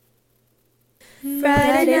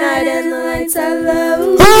Friday night and the lights are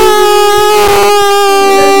low.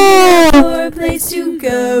 Looking for a place to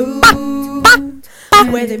go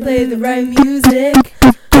where they play the right music.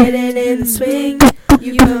 Getting in the swing,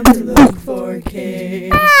 you come to look for a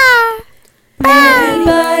king.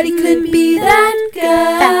 Anybody could be that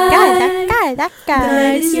guy. That The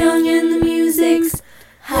night is young and the music's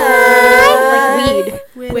high. Like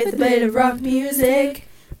weed. With a bit of rock music,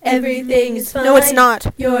 everything is fine. No, it's not.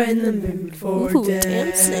 You're in the mood for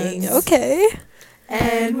dancing. Okay.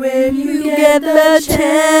 And when you get the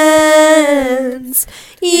chance,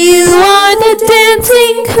 you are the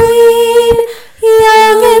dancing queen,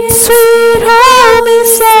 young and sweet, only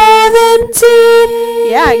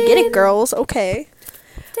 17. Yeah, get it, girls. Okay.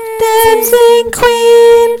 Dancing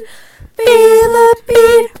queen, feel the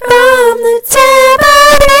beat from the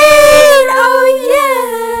tambourine. Oh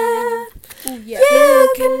yeah,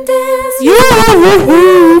 you can dance, you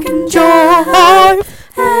can join,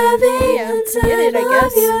 having the time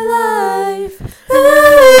of your life.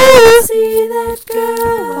 Ooh, see that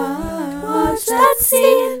girl, watch that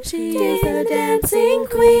scene. She is the dancing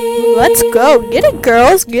queen. Let's go. Get it,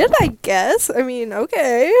 girls. Get it, I guess. I mean,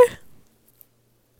 okay.